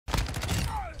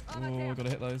Oh, gotta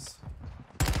hit those.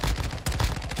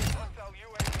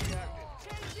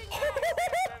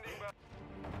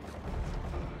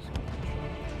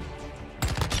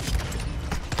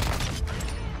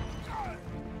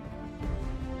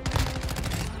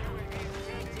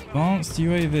 Advanced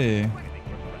UAV.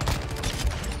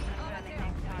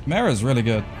 Mera's really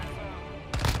good.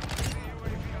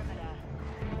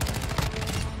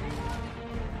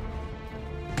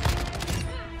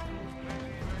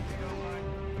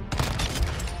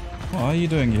 What are you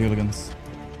doing, you hooligans?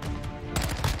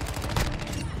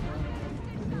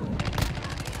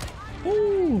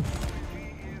 Ooh.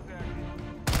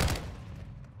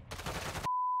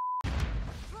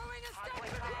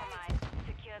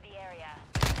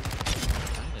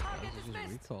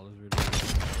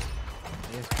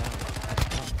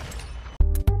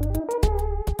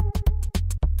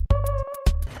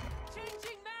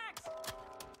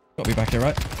 Got to be back here,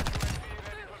 right?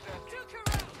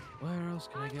 Where else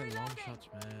can I get long shots,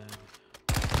 man?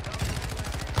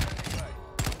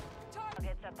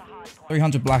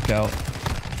 300 blackout.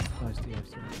 Last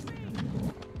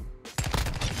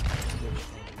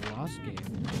game.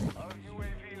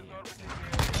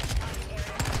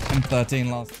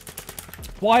 M13 last.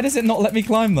 Why does it not let me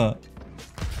climb that?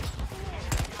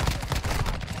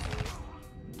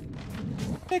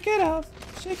 Shake it up.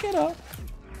 Shake it up.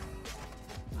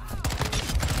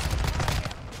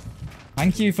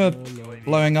 Thank you for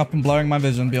blowing up and blowing my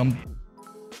vision beyond.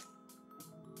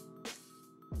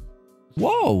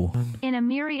 Whoa! In a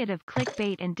myriad of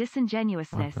clickbait and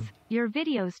disingenuousness, your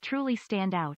videos truly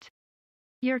stand out.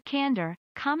 Your candor,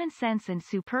 common sense and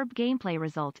superb gameplay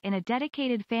result in a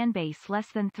dedicated fan base less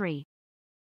than 3.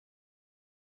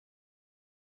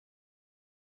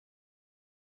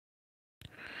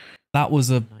 That was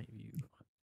a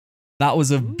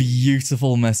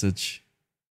beautiful message.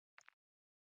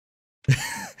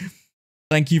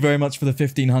 Thank you very much for the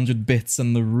 1500 bits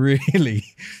and the really,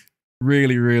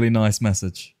 really nice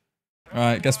message.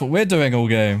 Alright, guess what we're doing all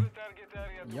game?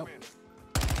 Yep.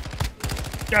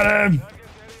 Get him!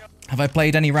 Have I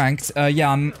played any ranked?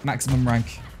 Yeah, I'm maximum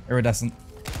rank. Iridescent.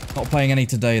 Not playing any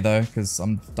today though, because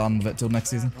I'm done with it till next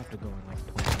season.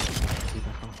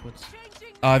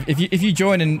 If you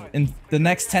join in the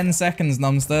next 10 seconds,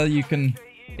 Numster, you can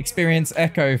experience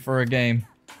Echo for a game.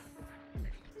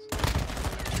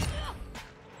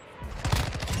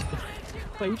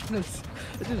 I just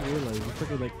realized it's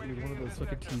fucking like one of those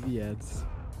fucking TV ads.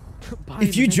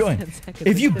 If you join,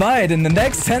 if you buy it in the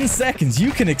next 10 seconds,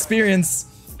 you can experience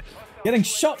getting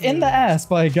shot in the ass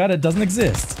by a guy that doesn't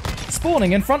exist.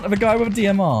 Spawning in front of a guy with a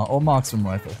DMR or marksman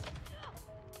rifle.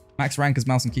 Max rank is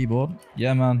mouse and keyboard.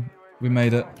 Yeah, man. We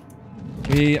made it.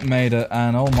 We made it.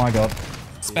 And oh my god.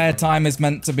 Spare time is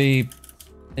meant to be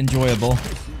enjoyable.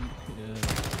 Yeah.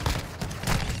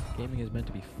 Gaming is meant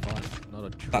to be fun, not a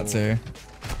chore. That too.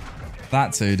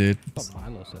 That too, dude. That's what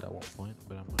Milo said at one point,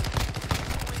 but I'm like...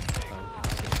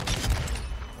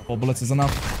 4 bullets is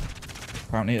enough.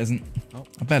 Apparently it isn't. Oh.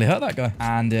 I barely hurt that guy.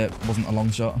 And it wasn't a long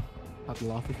shot. I'd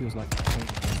laugh if he was like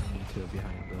pointing me to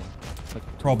behind the...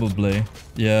 Like, probably.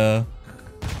 Yeah.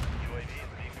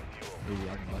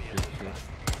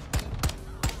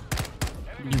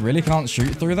 You really can't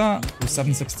shoot through that with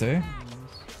 7.62?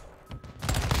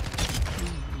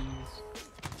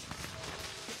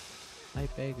 I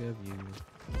beg of you.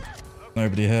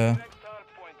 Nobody here.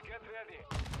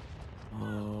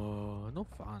 Oh, no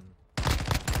fun.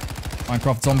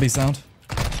 Minecraft zombie sound.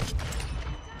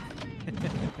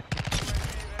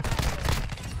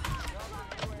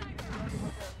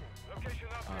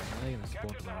 They're gonna spawn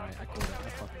to the right. I called it. I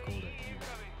fucking called it.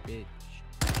 You bitch.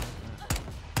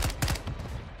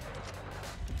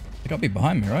 They gotta be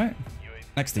behind me, right?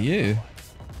 Next to you.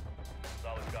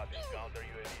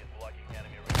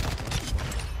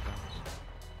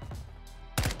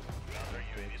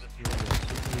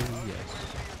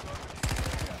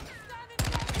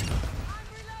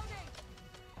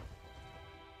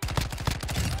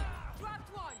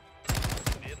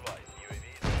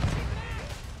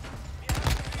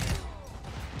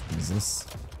 Jesus.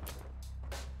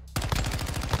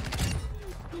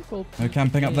 No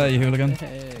camping up there, you hooligan.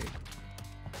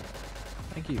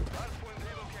 Thank you.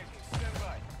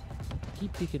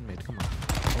 Keep peeking mid, come on.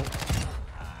 Oh.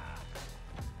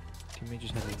 Teammate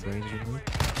just had his brains removed.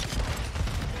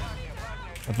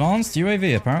 Advanced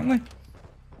UAV, apparently.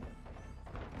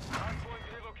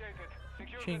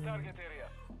 Ching.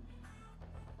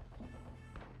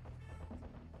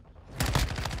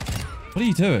 What are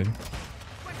you doing?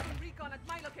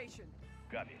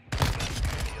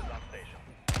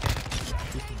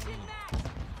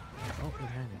 Oh,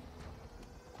 behind it.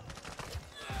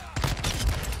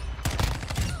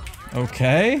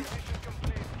 Okay.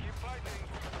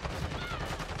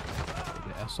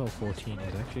 The SO14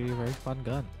 is actually a very fun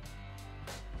gun.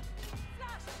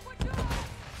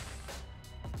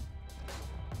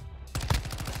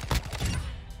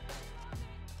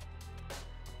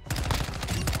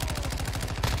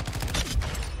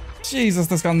 Jesus,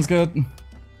 this gun's good.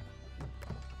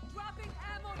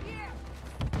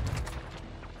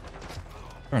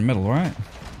 We're in middle, right?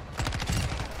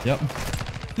 Yep.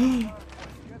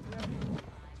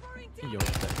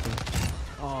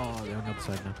 Oh, they're on the other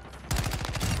side now.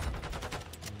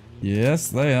 Yes,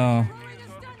 they are.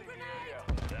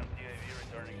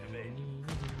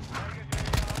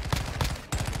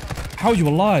 How are you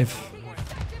alive?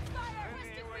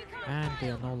 And they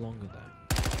are no longer there.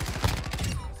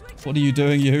 What are you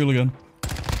doing, you hooligan?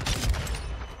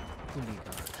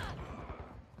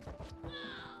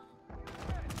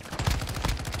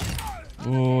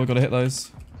 Oh, I gotta hit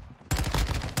those.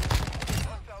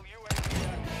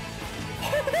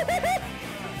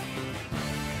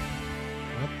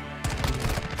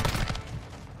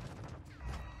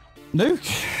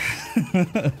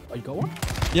 Nuke. Oh, you got one?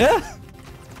 Yeah.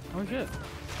 Oh shit.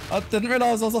 I didn't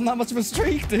realize I was on that much of a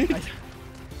streak, dude.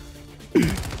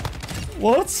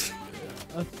 What?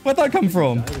 Where'd that come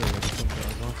from?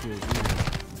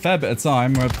 Fair bit of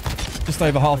time. We're just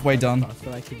over halfway done.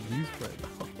 I can use for it.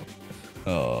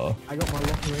 Oh. I got my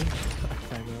long range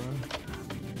camera.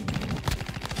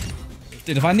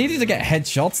 Dude, if I needed to get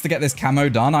headshots to get this camo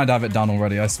done, I'd have it done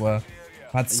already, I swear. I've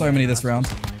had so many this round.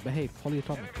 But hey,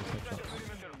 polyatomic is headshots.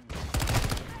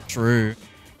 True.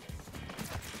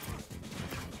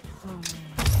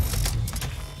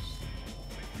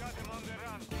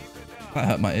 That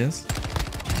hurt my ears.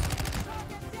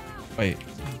 Wait.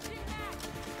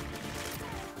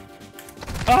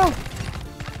 Oh!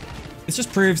 This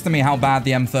just proves to me how bad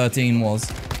the M13 was.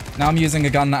 Now I'm using a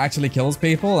gun that actually kills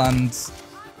people and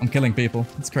I'm killing people.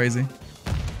 It's crazy.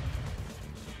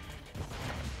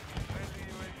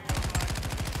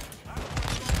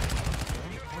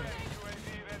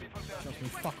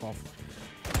 Fuck off.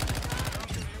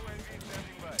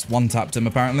 Just one tapped him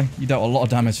apparently. You dealt a lot of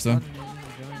damage to him.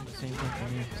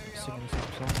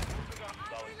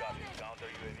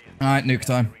 Alright, nuke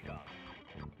time.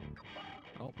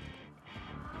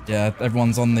 Yeah,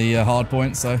 everyone's on the hard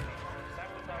point, so.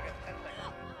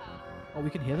 Oh, we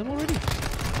can hear them already?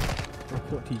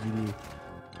 Report TGD.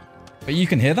 But you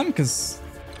can hear them? Because...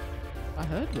 I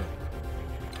heard them.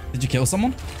 Did you kill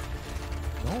someone?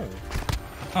 No.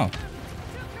 Oh.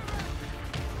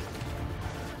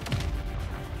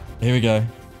 Here we go.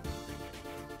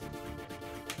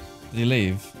 Did he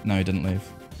leave? No, he didn't leave.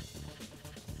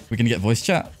 We're gonna get voice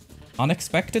chat.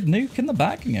 Unexpected nuke in the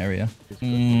bagging area.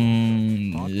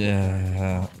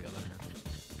 Yeah.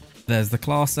 There's the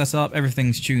class setup.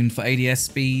 Everything's tuned for ADS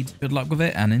speed. Good luck with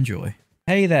it and enjoy.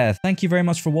 Hey there, thank you very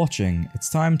much for watching. It's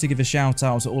time to give a shout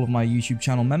out to all of my YouTube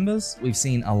channel members. We've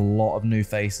seen a lot of new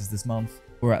faces this month.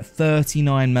 We're at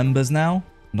 39 members now.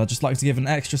 And I'd just like to give an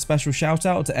extra special shout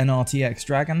out to NRTX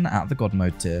Dragon at the God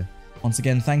Mode tier. Once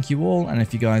again, thank you all, and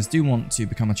if you guys do want to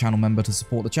become a channel member to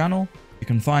support the channel, you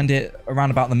can find it around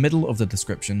about the middle of the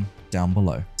description down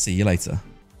below. See you later.